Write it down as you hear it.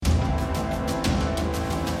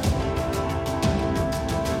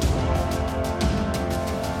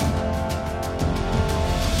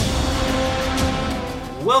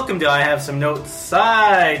welcome to I Have Some Notes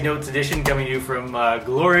Side Notes Edition, coming to you from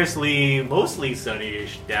gloriously, mostly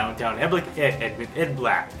sunny-ish downtown Edmonton,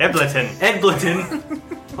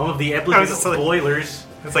 home of the Edmonton Boilers.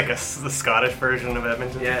 It's like the Scottish version of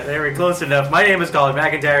Edmonton. Yeah, they were close enough. My name is Colin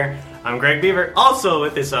McIntyre. I'm Greg Beaver. Also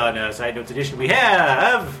with us on Side Notes Edition, we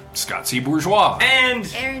have Scott C. Bourgeois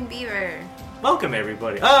and Aaron Beaver. Welcome,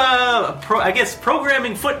 everybody. I guess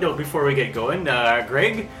programming footnote before we get going,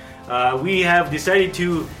 Greg. We have decided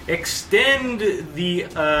to extend the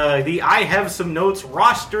I Have Some Notes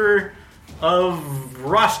roster of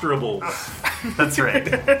rosterables. That's right.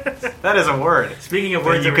 That is a word. Speaking of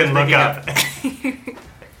words you can look up.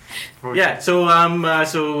 Yeah, so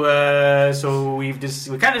we kind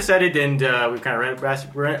of decided, and we've kind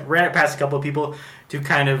of ran it past a couple of people to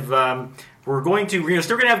kind of. We're going to,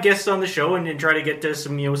 still going to have guests on the show and try to get to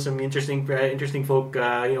some interesting folk,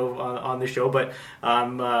 on the show. But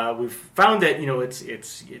we've found that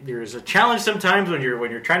there's a challenge sometimes when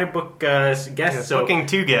you're trying to book guests. Yeah, so booking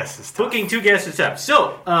two guests is tough. Booking two guests is tough.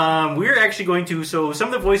 So we're actually going to. So some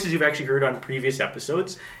of the voices you've actually heard on previous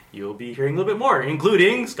episodes, you'll be hearing a little bit more,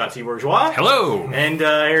 including Scott C. Bourgeois. Hello. And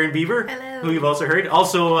Aaron Beaver. Hello. Who you've also heard.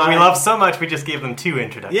 Also, we love so much we just gave them two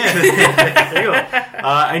introductions. Yeah, there you go.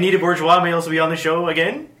 Anita Bourgeois may also be on the show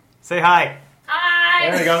again. Say hi. Hi.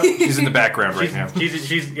 There we go. She's in the background right now.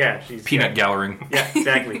 She's Peanut gallering. Yeah,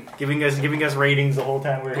 exactly. giving us ratings the whole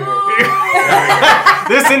time we're here.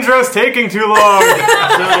 This intro's taking too long. So,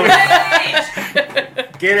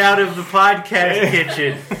 get out of the podcast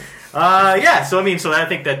kitchen. So I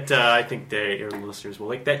think that your listeners will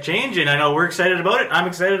like that change, and I know we're excited about it. I'm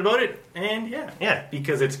excited about it, and yeah,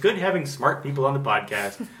 because it's good having smart people on the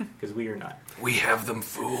podcast, because we are not. We have them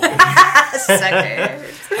fooled.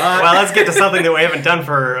 Suckers. Well, let's get to something that we haven't done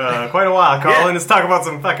for quite a while, Colin. Yeah. Let's talk about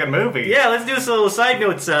some fucking movies. Yeah, let's do some little side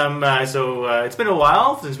notes. It's been a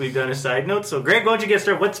while since we've done a side note. So, Greg, why don't you get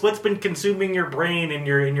started? What's been consuming your brain and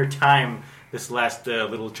your time this last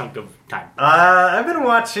little chunk of time? I've been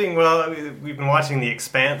watching. Well, we've been watching The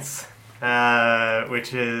Expanse,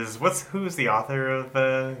 which is who's the author of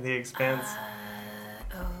The Expanse?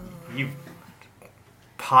 You've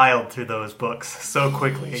piled through those books so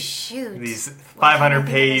quickly. Shoot. These Why can't I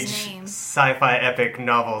 500-page think of his name? sci-fi epic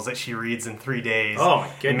novels that she reads in 3 days. Oh my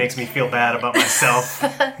It goodness. makes me feel bad about myself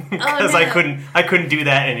because no. I couldn't do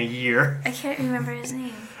that in a year. I can't remember his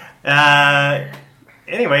name.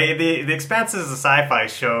 Anyway, the Expanse is a sci-fi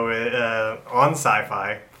show on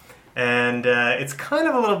Sci-Fi, and it's kind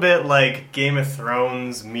of a little bit like Game of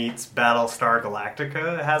Thrones meets Battlestar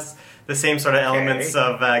Galactica. It has the same sort of elements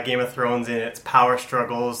of Game of Thrones in its power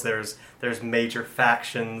struggles. There's major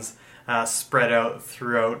factions spread out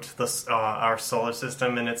throughout our solar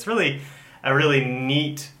system, and it's really a really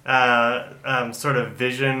neat sort of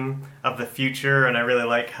vision of the future, and I really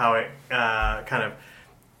like how it kind of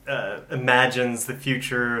imagines the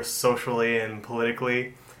future socially and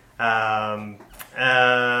politically. It's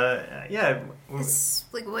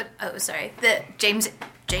like what? Oh, sorry. The James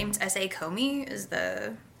S.A. Comey is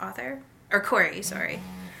the author, or Corey. Sorry.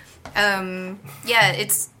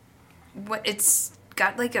 It's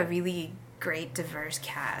got like a really great diverse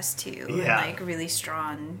cast too, and like really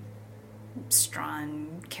strong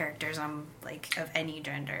characters on like of any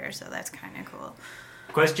gender. So that's kind of cool.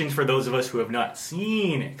 Questions for those of us who have not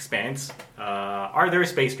seen Expanse. Are there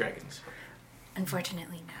space dragons?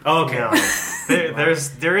 Unfortunately, no. Oh, okay. No.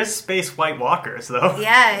 there is space White Walkers though.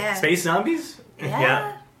 Yeah. Space zombies?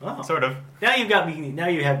 Yeah. Oh. Sort of. Now you have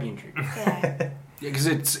me intrigued. Yeah. Because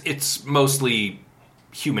it's mostly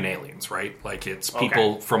human aliens, right? Like it's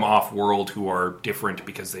people from off-world who are different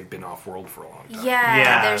because they've been off-world for a long time.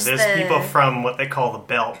 Yeah. There's people from what they call the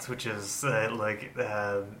Belt, which is I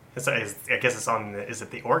guess it's on. Is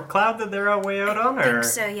it the Oort cloud that they're way out on? I Or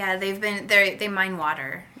think so, yeah. They mine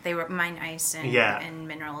water. They mine ice and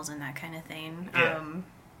minerals and that kind of thing. Yeah.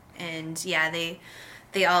 And yeah,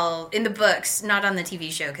 they all in the books, not on the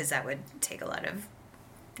TV show because that would take a lot of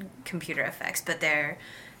computer effects, but they're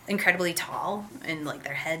incredibly tall and like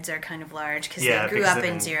their heads are kind of large because they grew up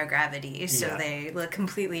in zero gravity, so they look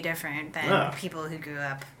completely different than people who grew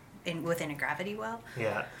up within a gravity well.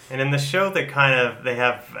 Yeah, and in the show they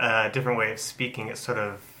have a different way of speaking. It's sort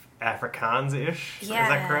of Afrikaans-ish. Yeah, is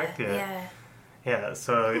that correct? Yeah. Yeah,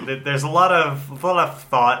 so there's a lot of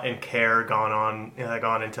thought and care gone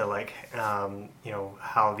into like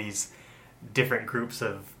how these different groups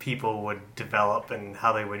of people would develop and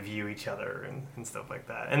how they would view each other and stuff like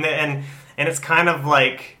that. And it's kind of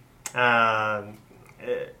like Battlestar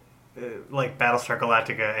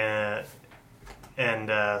Galactica and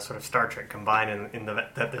sort of Star Trek combined in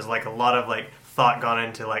that there's like a lot of like thought gone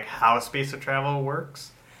into like how space travel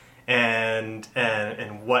works. and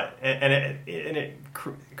it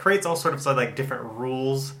creates all sorts of like different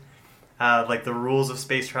rules. Like the rules of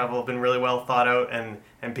space travel have been really well thought out, and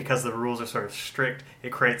because the rules are sort of strict,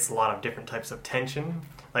 it creates a lot of different types of tension.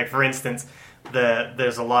 Like for instance,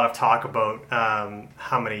 there's a lot of talk about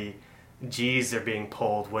how many G's are being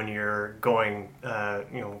pulled when you're going,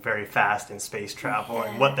 very fast in space travel,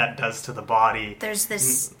 and what that does to the body. There's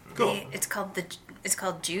this. Cool. It's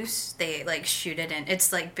called juice. They like shoot it in.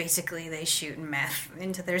 It's like basically they shoot meth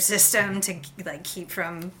into their system to like keep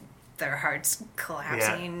from their hearts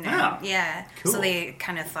collapsing. Yeah. Cool. So they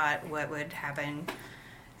kind of thought what would happen.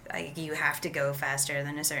 Like you have to go faster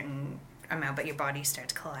than a certain amount, but your body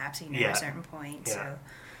starts collapsing at a certain point. Yeah. So.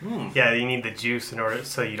 Yeah, you need the juice in order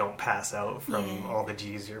so you don't pass out from all the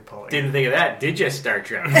G's you're pulling. Didn't think of that, did you, Star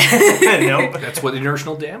Trek? Nope. That's what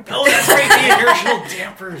inertial dampers. Oh, that's right, the inertial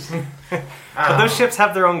dampers. But those ships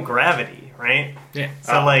have their own gravity, right? Yeah.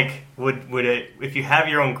 So like, would it, if you have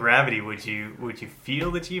your own gravity, would you feel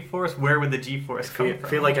the G-force? Where would the G-force come from?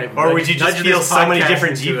 Feel like or would you just feel so many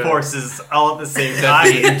different G-forces all at the same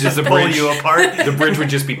time and just pull you apart? The bridge would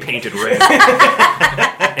just be painted red.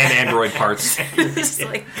 And Android parts. Just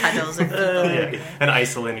like puddles of people. And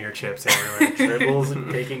isolinear chips everywhere.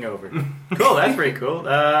 Tribbles taking over. Cool, that's pretty cool.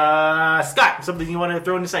 Scott, something you want to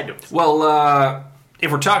throw in the side notes? Well,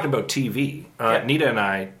 if we're talking about TV, Nita and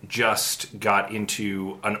I just got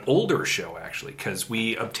into an older show, actually, because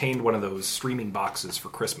we obtained one of those streaming boxes for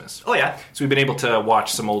Christmas. Oh, yeah. So we've been able to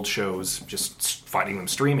watch some old shows, just finding them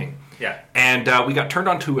streaming. Yeah. And we got turned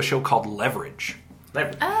on to a show called Leverage.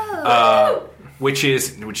 Oh. Which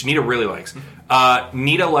Nita really likes.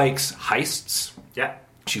 Nita likes heists. Yeah.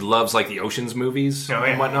 She loves like the Ocean's movies Oh, yeah.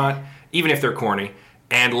 and whatnot, even if they're corny.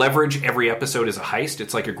 And Leverage, every episode is a heist.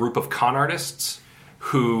 It's like a group of con artists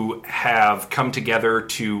who have come together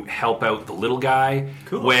to help out the little guy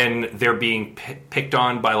when they're being picked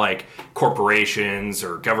on by like corporations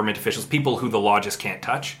or government officials, people who the law just can't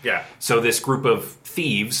touch. Yeah. So this group of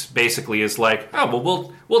thieves basically is like, oh,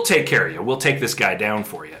 well, we'll take care of you. We'll take this guy down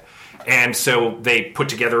for you. And so they put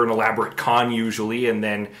together an elaborate con usually and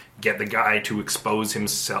then get the guy to expose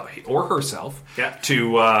himself or herself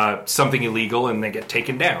to something illegal, and they get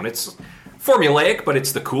taken down. It's formulaic, but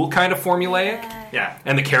it's the cool kind of formulaic. Yeah.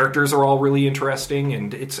 And the characters are all really interesting,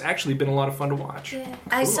 and it's actually been a lot of fun to watch. Yeah.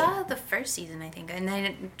 I saw the first season, I think, and then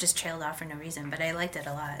it just trailed off for no reason, but I liked it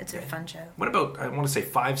a lot. It's a fun show. What about, I want to say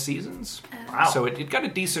 5 seasons? Wow. So it got a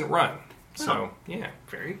decent run. So, yeah.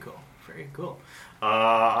 Very cool. Very cool.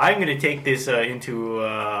 I'm going to take this into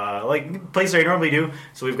like place I normally do.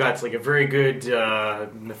 So we've got like a very good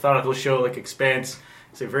methodical show like Expanse.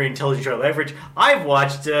 It's a very intelligent show, Leverage. I've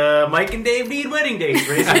watched Mike and Dave Need Wedding Dates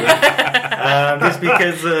recently. Just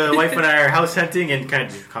because the wife and I are house hunting and kind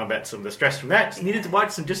of combat some of the stress from that. Just needed to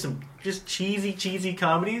watch some cheesy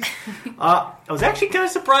comedies. I was actually kind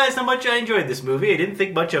of surprised how much I enjoyed this movie. I didn't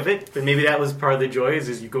think much of it, but maybe that was part of the joy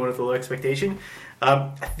is you go in with a low expectation. I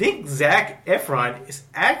think Zac Efron is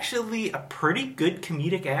actually a pretty good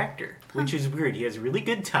comedic actor, which is weird. He has really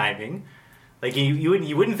good timing. Like you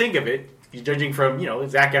wouldn't think of it. You're judging from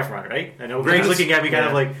Zac Efron, right? I know Greg's looking at me kind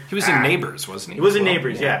of like he was in Neighbors, wasn't he? He was in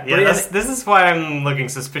Neighbors, yeah. This is why I'm looking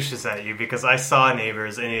suspicious at you, because I saw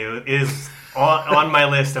Neighbors and it is on my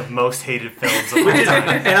list of most hated films of my time.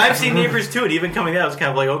 And I've seen Neighbors too, and even coming out, I was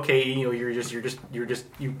kind of like, okay,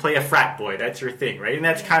 you play a frat boy, that's your thing, right? And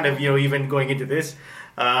that's kind of even going into this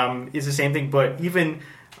is the same thing, but even.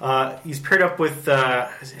 He's paired up with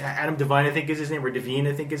Adam Devine, I think is his name, or Devine,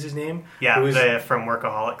 I think is his name. Yeah, from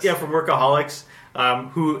Workaholics. Yeah, from Workaholics.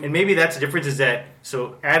 And maybe that's the difference is that,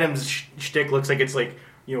 so Adam's shtick looks like it's like,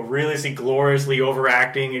 realistically, gloriously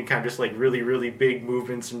overacting and kind of just like really, really big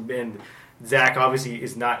movements. And Zac obviously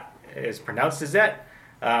is not as pronounced as that.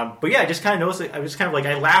 But yeah, I just kind of noticed, I was kind of like,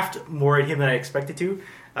 I laughed more at him than I expected to.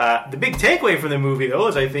 The big takeaway from the movie, though,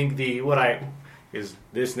 is I think is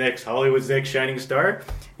this next Hollywood's next shining star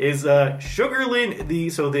is Sugar Lynn. The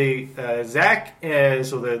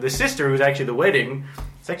sister who's actually the wedding.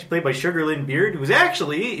 It's actually played by Sugar Lynn Beard, who's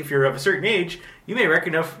actually, if you're of a certain age, you may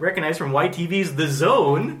recognize from YTV's The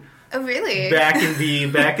Zone. Oh, really? Back in the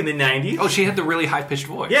 90s. Oh, she had the really high pitched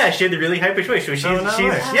voice. Yeah, she had the really high pitched voice. So she's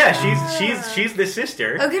the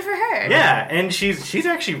sister. Oh, good for her. Yeah, and she's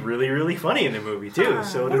actually really, really funny in the movie too.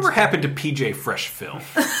 So whatever happened to PJ Fresh Phil?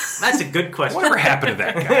 That's a good question. Whatever happened to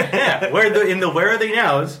that guy? Yeah, where are they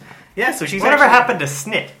nows? Yeah, so she's whatever happened to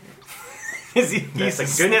Snit? Is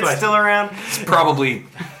Snit question. still around? It's probably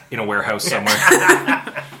in a warehouse somewhere.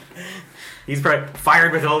 He's probably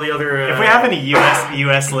fired with all the other. If we have any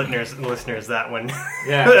U.S. listeners, that one,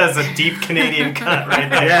 Yeah. that's a deep Canadian cut right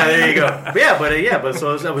there. Yeah, there you go. But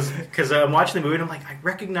so I was because I'm watching the movie and I'm like, I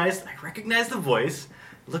recognize the voice.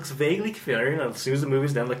 Looks vaguely familiar. And as soon as the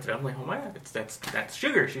movie's done, I looked it up. I'm like, oh my god, that's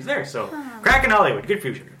Sugar. She's there. So Cracking Hollywood, good for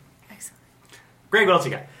you, Sugar. Excellent. Greg, what else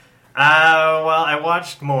you got? Well, I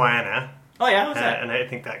watched Moana. Oh yeah, what's that? And I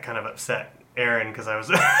think that kind of upset Erin because I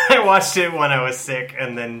watched it when I was sick,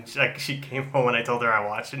 and then she came home and I told her I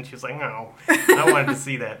watched it, and she was like, "No, I wanted to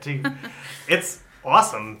see that too." It's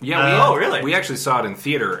awesome. Yeah. Oh, really? We actually saw it in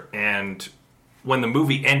theater, and when the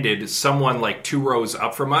movie ended, someone like 2 rows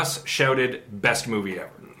up from us shouted, "Best movie ever!"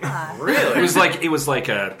 Really? It was like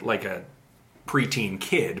a preteen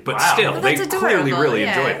kid, but Wow. still, Well, they that's clearly adorable, really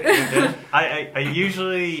yeah. enjoyed it. I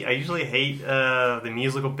usually hate the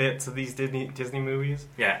musical bits of these Disney movies,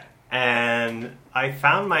 Yeah. and I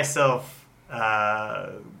found myself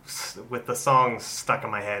with the songs stuck in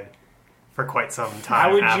my head for quite some time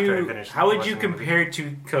How would after I you finished. watching the movie. compare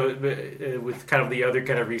to with kind of the other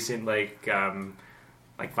kind of recent like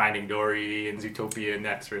Finding Dory and Zootopia and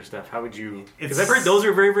that sort of stuff? How would you? Because I've heard those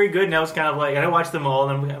are very, very good. And I was kind of like, I watched them all,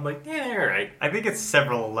 and I'm like, yeah, all right. I think it's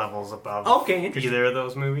several levels above Okay, interesting. either of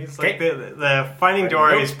those movies. Okay. Like the Finding Right.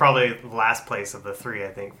 Dory Nope. is probably the last place of the 3, I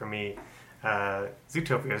think, for me.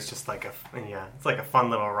 Zootopia is just like it's like a fun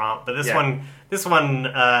little romp. But this one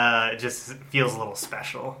just feels a little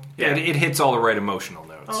special. Yeah, it hits all the right emotional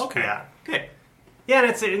notes. Oh, okay. Yeah. Good. Yeah, and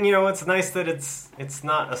it's nice that it's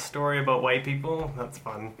not a story about white people. That's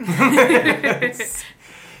fun. It's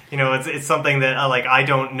something that I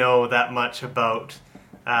don't know that much about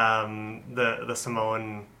the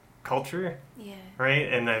Samoan culture, Yeah.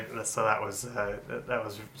 right? And so that was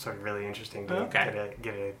sort of really interesting to Okay.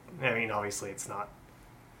 get a. I mean, obviously it's not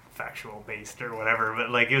factual based or whatever,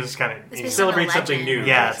 but it was kind It's of based Celebrate on a something legend. new.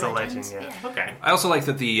 Yeah, It's it's a legends. legend, yeah. Okay. I also like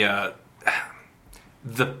that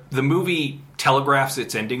the movie telegraphs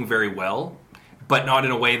its ending very well, but not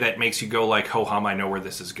in a way that makes you go like, ho hum, I know where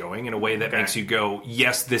this is going. In a way that Okay. makes you go,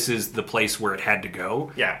 yes, this is the place where it had to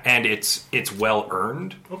go. Yeah. And it's well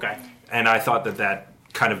earned. Okay. And I thought that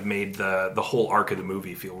kind of made the whole arc of the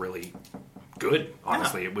movie feel really good.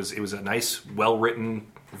 Honestly, it was a nice, well written,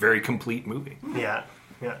 very complete movie. Yeah.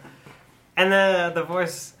 And the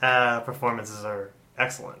voice performances are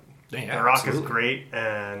excellent. Yeah, The Rock absolutely. is great,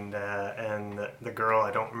 and the girl,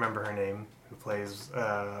 I don't remember her name, who plays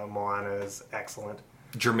Moana, is excellent.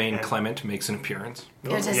 Jermaine And- Clement makes an appearance.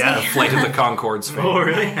 Oh, does Yeah. he? Flight of the Conchords fame. Oh,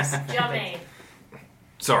 really? Jermaine.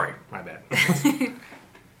 Sorry, my bad.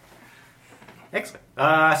 Excellent.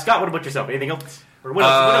 Scott, what about yourself? Anything else? Or what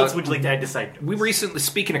else would you like to add to side? We recently,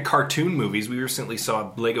 speaking of cartoon movies, we recently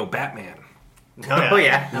saw Lego Batman, Oh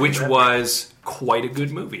yeah. which was quite a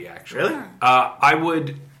good movie, actually. Really?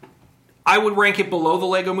 I would rank it below the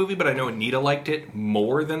Lego movie, but I know Anita liked it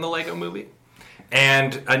more than the Lego movie.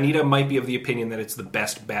 And Anita might be of the opinion that it's the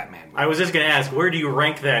best Batman movie. I was just going to ask, where do you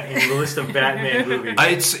rank that in the list of Batman movies?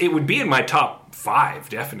 It would be in my top 5,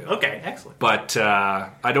 definitely. Okay, excellent. But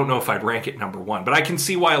I don't know if I'd rank it number 1. But I can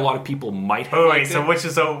see why a lot of people might have Oh liked wait,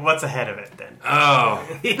 it. so what's ahead of it then? Oh,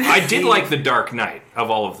 I did like The Dark Knight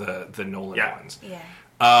of all of the Nolan Yeah. ones. Yeah.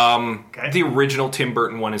 Okay. The original Tim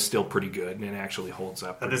Burton one is still pretty good, and it actually holds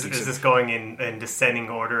up. pretty Is decent. this going in descending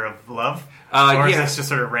order of love, Uh, or is yeah. this just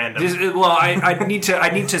sort of random? I need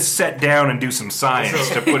to set down and do some science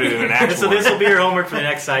to put it in an actual. So this will be your homework for the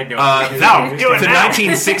next side note. No, do it The now.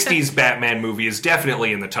 1960s Batman movie is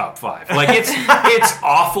definitely in the top 5. Like it's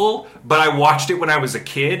awful, but I watched it when I was a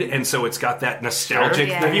kid, and so it's got that nostalgic.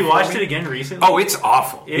 Yeah. thing Have you for watched me. it again recently? Oh, it's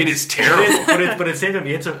awful. It is terrible. But at the same time,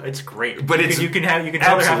 it's great. But you can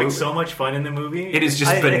tell they're having absolutely. so much fun in the movie. It is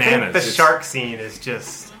just I think bananas. the It's- shark scene is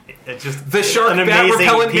just The shark an bat amazing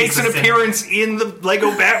repellent piece makes an of appearance in the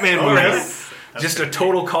Lego Batman Oh, movie. really? Just a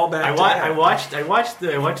total callback. I to that. watched the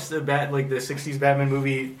 '60s Batman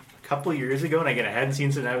movie a couple of years ago, and again, I hadn't seen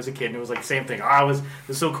it since I was a kid, and it was like the same thing. It was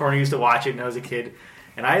so corny. I used to watch it when I was a kid,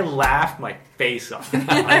 and I laughed my face off.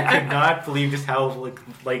 I could not believe just how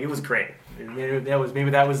like it was great. Maybe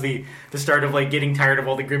that was the start of like getting tired of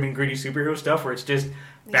all the grim and gritty superhero stuff, where it's just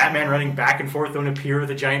Batman running back and forth on a pier with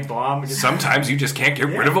a giant bomb. Just, Sometimes you just can't get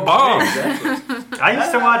rid of a bomb. Exactly. I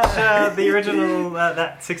used to watch the original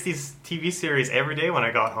that '60s TV series every day when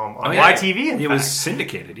I got home on yeah. YTV. In It fact. was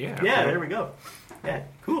syndicated, yeah. Yeah, there we go. Yeah,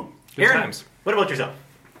 cool. Good Aaron, times. what about yourself?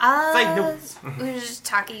 Side notes. We were just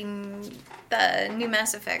talking. The new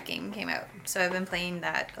Mass Effect game came out, so I've been playing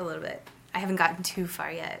that a little bit. I haven't gotten too far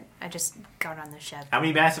yet. I just got on the ship. How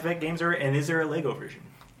many Mass Effect games are, and is there a Lego version?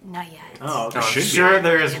 Not yet. Oh, okay. I'm should be. sure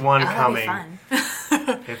there is one Oh, that'll be coming.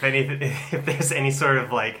 fun. If there's any sort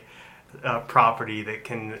of like property that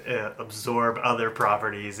can absorb other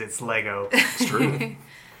properties, it's Lego. It's true.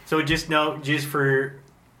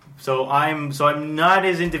 So I'm not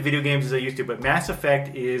as into video games as I used to, but Mass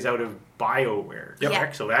Effect is out of BioWare. Yep.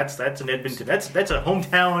 Correct? So that's an Edmonton. That's a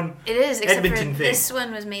hometown. It is, except Edmonton for thing. this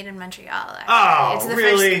one was made in Montreal. Actually. Oh, it's the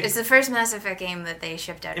really? It's the first Mass Effect game that they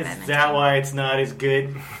shipped out of Is Edmonton. that why it's not as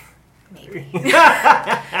good? Maybe.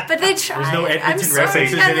 But they tried. There's no Edmonton I'm sorry,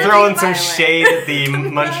 references in it. Edmonton Throwing some BioWare. shade at the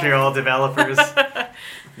Montreal developers.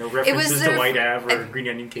 No references to their- White Ave or Green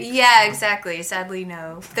Onion Cake. Yeah, exactly. Sadly,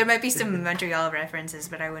 no. There might be some Montreal references,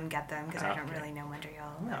 but I wouldn't get them because I don't Okay. really know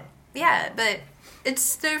Montreal. No. Yeah, but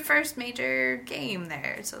it's their first major game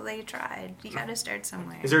there, so they tried. You gotta start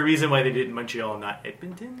somewhere. Is there a reason why they did Montreal and not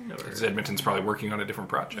Edmonton? Or? Because Edmonton's probably working on a different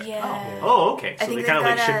project. Yeah. Oh, okay. I So they think kind of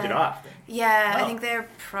they've like got shipped a- it off. Then. Yeah, I Oh. think they're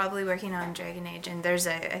probably working on Dragon Age, and there's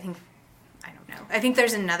I don't know. I think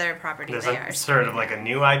there's another property There's they are sort of starting like a now.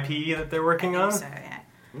 new IP that they're working on. So, yeah.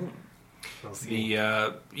 We'll see.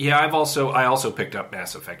 I also picked up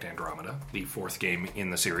Mass Effect Andromeda, the fourth game in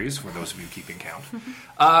the series. For those of you keeping count,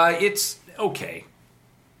 it's okay.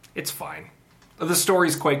 It's fine. The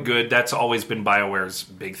story's quite good. That's always been BioWare's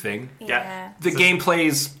big thing. Yeah. The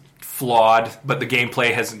gameplay's flawed, but the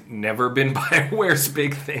gameplay has never been BioWare's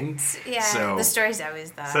big thing. Yeah, So- the story's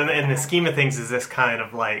always that. So in the scheme of things, is this kind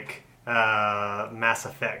of like Mass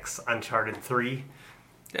Effect's Uncharted 3?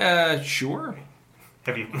 Sure.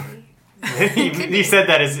 Have you? You said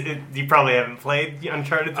that as you probably haven't played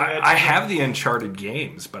Uncharted 3. I have the Uncharted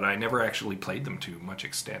games, but I never actually played them to much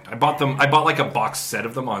extent. I bought like a box set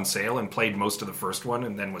of them on sale and played most of the first one,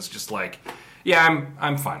 and then was just like, yeah,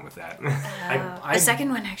 I'm fine with that. I the second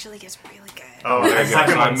one actually gets really good. Oh, There the you go.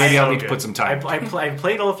 second So one's maybe I'll so need to good. put some time. I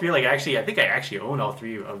played all three. Like I think I actually own all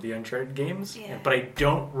three of the Uncharted games. Yeah. But I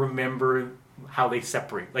don't remember how they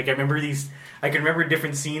separate. Like I can remember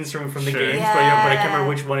different scenes from the Sure. games, but I can't Yeah. remember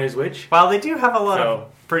which one is which. Well, they do have a lot So-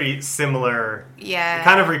 of pretty similar, Yeah.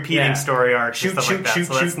 kind of repeating Yeah. story arcs Shoot, and stuff shoot, like that. shoot,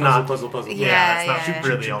 So shoot, that's not, puzzle. Yeah. it's not yeah.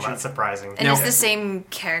 really Shoot, all shoot, that shoot. surprising. And Now- it's the same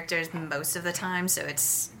characters most of the time, so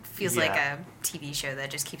it's feels like Yeah. a TV show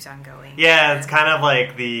that just keeps on going. Yeah, it's kind of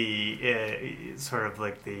like the sort of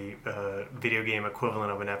like the video game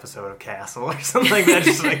equivalent of an episode of Castle or something like that.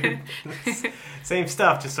 Just like same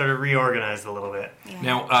stuff, just sort of reorganized a little bit. Yeah.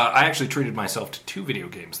 Now, I actually treated myself to 2 video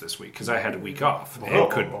games this week because I had a week off and Oh,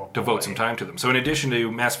 could boy. devote some time to them. So in addition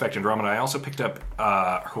to Mass Effect Andromeda, I also picked up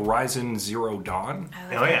Horizon Zero Dawn,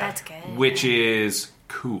 Oh, yeah. That's good. which is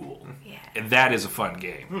cool. Yeah. And that is a fun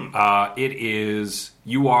game. It is,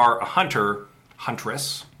 you are a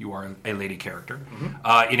huntress, you are a lady character,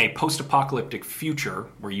 in a post-apocalyptic future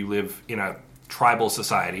where you live in a tribal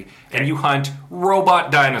society, and you hunt robot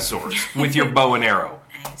dinosaurs with your bow and arrow.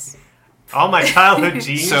 Nice. All my childhood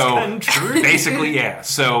dreams So come true. basically, yeah.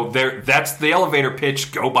 So that's the elevator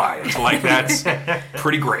pitch. Go buy it. Like that's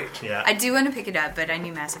pretty great. Yeah, I do want to pick it up, but I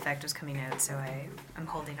knew Mass Effect was coming out, so I'm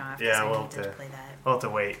holding off. 'cause Yeah, I we'll need have to to- play that. we'll have to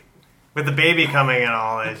wait. With the baby coming and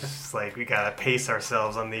all, it's just like we gotta pace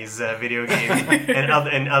ourselves on these video games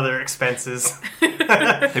and other expenses.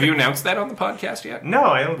 Have you announced that on the podcast yet? No,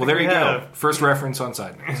 I don't. Well, think there we you have. go. First reference on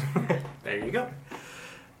Side Notes. There you go.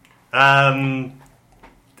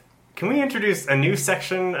 Can we introduce a new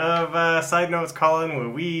section of Side Notes, Colin, where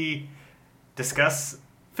we discuss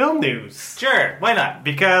film news? Sure, why not?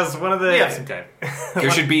 Because one of the We have some time. There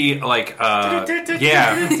should be like,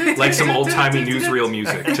 like some old timey newsreel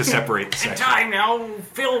music to separate the section. Time now,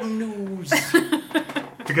 film news.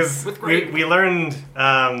 because we learned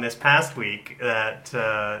this past week that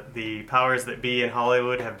the powers that be in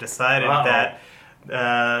Hollywood have decided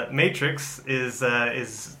that Matrix is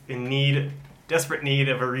in desperate need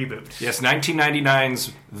of a reboot. Yes,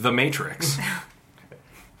 1999's The Matrix.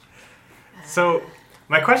 So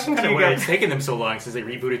my question to Kind of you why it's guys, taken them so long since they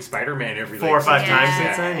rebooted Spider-Man every 4 or 5 Yeah. times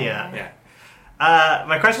since then, yeah. Yeah.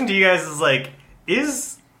 My question to you guys is like,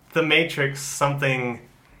 is The Matrix something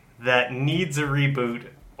that needs a reboot,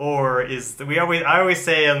 or I always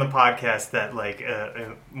say on the podcast that like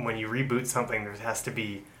when you reboot something, there has to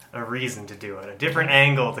be a reason to do it, a different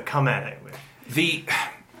angle to come at it with.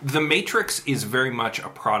 The Matrix is very much a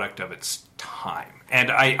product of its time, and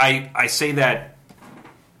I say that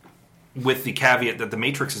with the caveat that The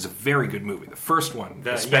Matrix is a very good movie. The first one,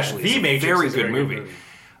 especially, The is a Matrix very is a good very good movie. movie.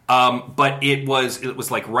 But it was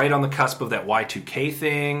like right on the cusp of that Y2K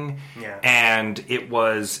thing, Yeah. and it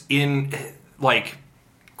was in like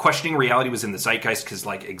Questioning Reality was in the zeitgeist because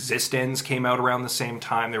like Existence came out around the same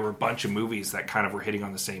time. There were a bunch of movies that kind of were hitting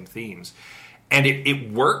on the same themes, and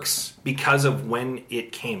it works because of when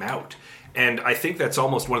it came out. And I think that's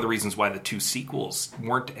almost one of the reasons why the 2 sequels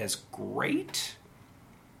weren't as great.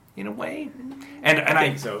 in a way. And I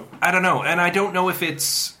think so. I don't know, and I don't know if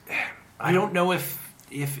it's. I don't know if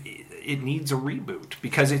it needs a reboot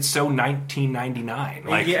because it's so 1999.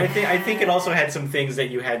 Like, yeah, I think it also had some things that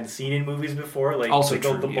you hadn't seen in movies before, like Also the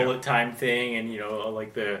true, yeah. bullet time thing, and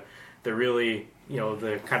like the really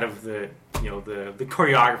the kind of the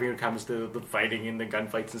choreography when it comes to the fighting and the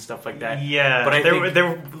gunfights and stuff like that. Yeah, but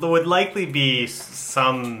there would likely be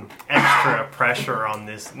some extra pressure on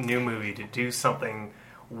this new movie to do something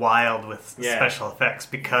wild with special effects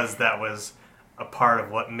because that was a part of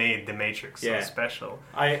what made The Matrix so special.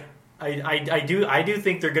 I do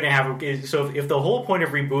think they're going to have. So if the whole point of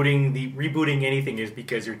rebooting anything is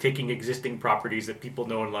because you're taking existing properties that people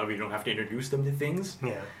know and love, you don't have to introduce them to things.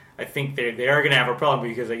 Yeah, I think they are going to have a problem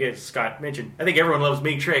because, again, Scott mentioned, I think everyone loves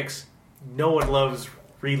Matrix. No one loves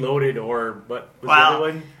Reloaded or what was the other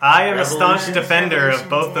one? I am a staunch Revolutions? defender of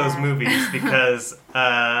both those movies because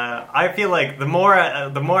I feel like the more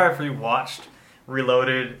I've rewatched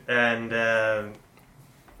Reloaded and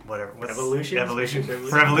whatever.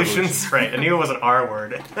 Revolutions. Right. I knew it was an R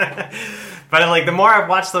word. But like the more I've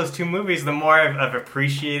watched those two movies, the more I've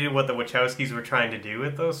appreciated what the Wachowskis were trying to do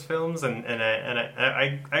with those films, and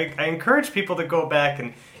I encourage people to go back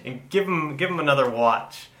and give them another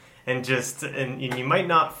watch, and you might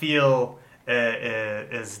not feel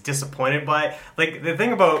as disappointed by it. Like the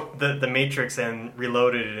thing about the Matrix and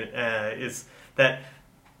Reloaded is that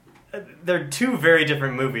they're two very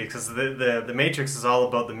different movies because the Matrix is all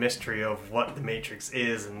about the mystery of what the Matrix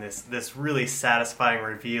is and this really satisfying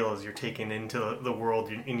reveal as you're taken into the world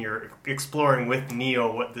and you're exploring with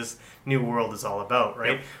Neo what this new world is all about,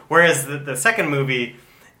 right? Yep. Whereas the second movie,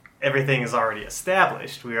 everything is already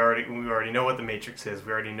established. We already know what the Matrix is.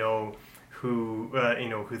 We already know who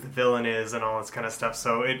who the villain is and all this kind of stuff.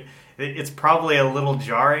 So it's probably a little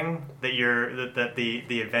jarring that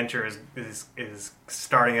the adventure is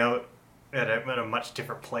starting out at a much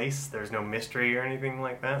different place. There's no mystery or anything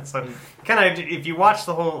like that. So kind of if you watch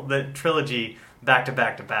the trilogy back to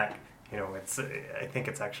back to back, I think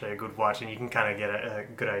it's actually a good watch, and you can kind of get a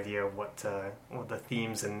good idea of what the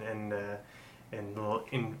themes and little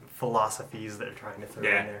philosophies that are trying to throw in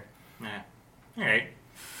there. Yeah. All right.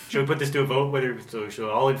 Should we put this to a vote? So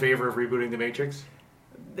all in favor of rebooting The Matrix?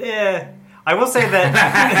 Yeah. I will say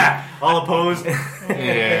that all opposed.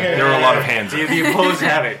 There are a lot of hands. The opposed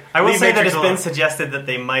have it. I will say that it's been suggested that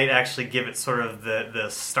they might actually give it sort of the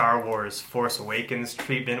Star Wars Force Awakens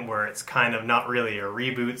treatment, where it's kind of not really a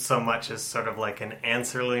reboot so much as sort of like an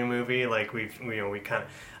ancillary movie. Like we kind of,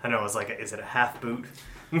 I don't know, is it a half boot?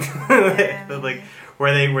 Like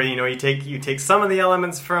where you take some of the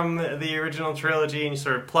elements from the original trilogy and you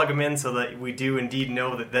sort of plug them in so that we do indeed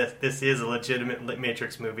know that this is a legitimate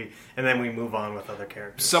Matrix movie, and then we move on with other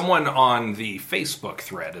characters. Someone on the Facebook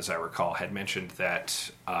thread, as I recall, had mentioned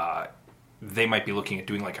that they might be looking at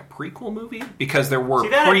doing like a prequel movie because there were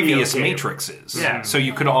previous Matrixes. Yeah. So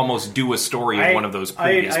you could almost do a story of one of those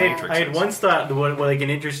previous Matrixes. I had once thought, like an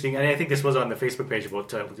interesting, and I think this was on the Facebook page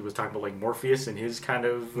about it was talking about like Morpheus and his kind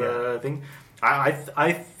of thing.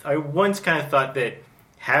 I once kind of thought that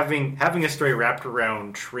having a story wrapped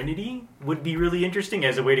around Trinity would be really interesting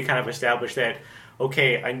as a way to kind of establish that,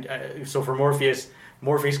 okay, so for Morpheus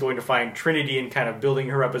going to find Trinity and kind of building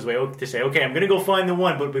her up as a way to say, okay, I'm going to go find the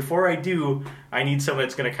one, but before I do, I need someone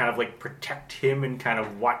that's going to kind of like protect him and kind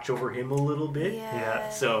of watch over him a little bit.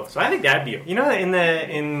 Yeah. So I think that'd be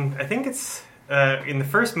I think it's in the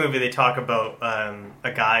first movie they talk about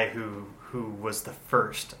a guy who was the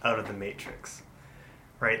first out of the Matrix.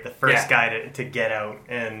 Right, the first guy to get out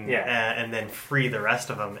and then free the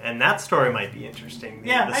rest of them, and that story might be interesting.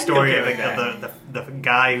 The story of the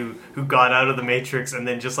guy who got out of the Matrix and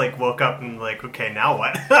then just like woke up and like, okay, now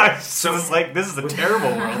what? So it's like, this is a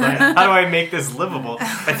terrible world. How do I make this livable?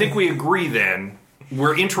 I think we agree. Then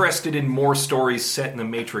we're interested in more stories set in the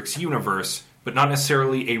Matrix universe, but not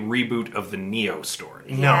necessarily a reboot of the Neo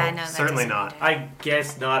story. No, certainly not. I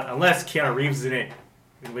guess not, unless Keanu Reeves is in it.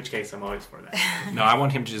 In which case, I'm always for that. No, I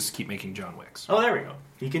want him to just keep making John Wicks. Oh, there we go.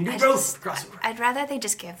 He can do both. I'd rather they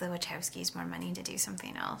just give the Wachowskis more money to do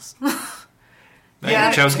something else.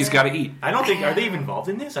 Wachowski's got to eat. I don't think. Are they even involved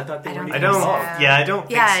in this? I thought they were. I don't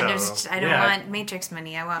think so. I don't want Matrix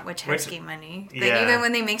money. I want Wachowski money. But even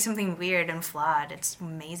when they make something weird and flawed, it's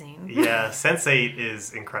amazing. Yeah, Sense8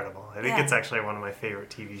 is incredible. I think it's actually one of my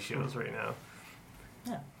favorite TV shows right now.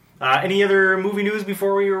 Yeah. Any other movie news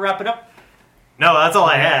before we wrap it up? No, that's all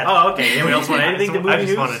I had. Oh, okay. Anyone else want anything to movie news? I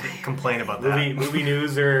just wanted to complain about that. Movie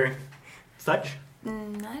news or such? I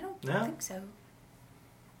don't think so.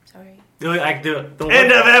 Sorry.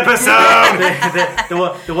 End of episode.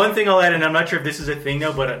 The one thing I'll add, and I'm not sure if this is a thing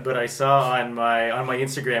now, but I saw on my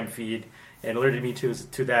Instagram feed and alerted me to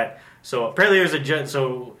that. So apparently there's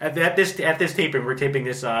at this taping, we're taping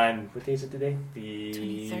this on, what day is it today?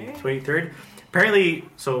 The 23rd. Apparently,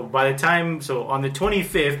 so by the time, so on the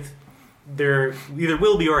 25th, there either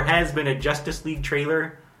will be or has been a Justice League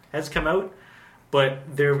trailer has come out, but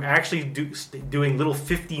they're actually doing little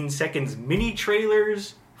 15 seconds mini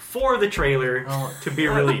trailers for the trailer to be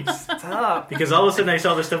released. Because all of a sudden I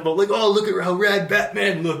saw this stuff about like, oh, look at how rad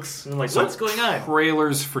Batman looks. And I'm like, what's going on?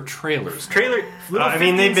 Trailers for trailers. I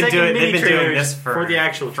mean, they've been doing this for the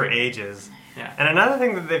actual for trailer. ages. Yeah. And another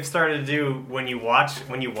thing that they've started to do when you watch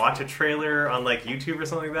a trailer on like YouTube or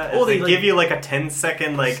something like that, is they give you like a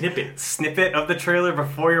 10-second like snippet of the trailer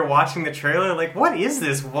before you're watching the trailer. Like, what is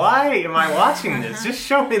this? Why am I watching this? Just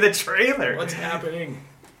show me the trailer. What's happening?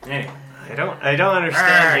 Anyway. I don't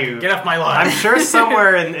understand you. Get off my lawn. I'm sure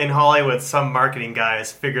somewhere in Hollywood, some marketing guys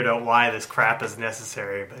figured out why this crap is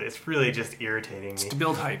necessary, but it's really just irritating me. To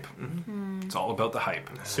build hype. It's all about the hype.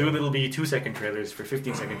 Soon it'll be 2-second trailers for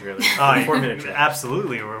 15-second trailers. 4-minute trailers.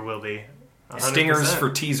 Absolutely, or will be. 100%. Stingers for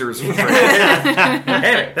teasers. For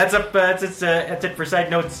Anyway, that's it for Side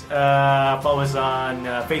Notes. Follow us on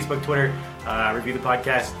Facebook, Twitter, review the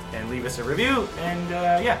podcast, and leave us a review. And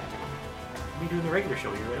we'll be doing the regular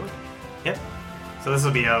show here right away. Yep. So this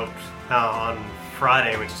will be out on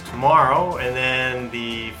Friday, which is tomorrow, and then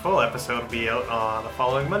the full episode will be out on the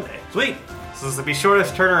following Monday. Sweet. So this will be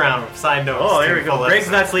shortest turnaround of Side Notes. Oh, there we go. full Greg's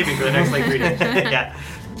episode. not sleeping for the next 3 days. Yeah.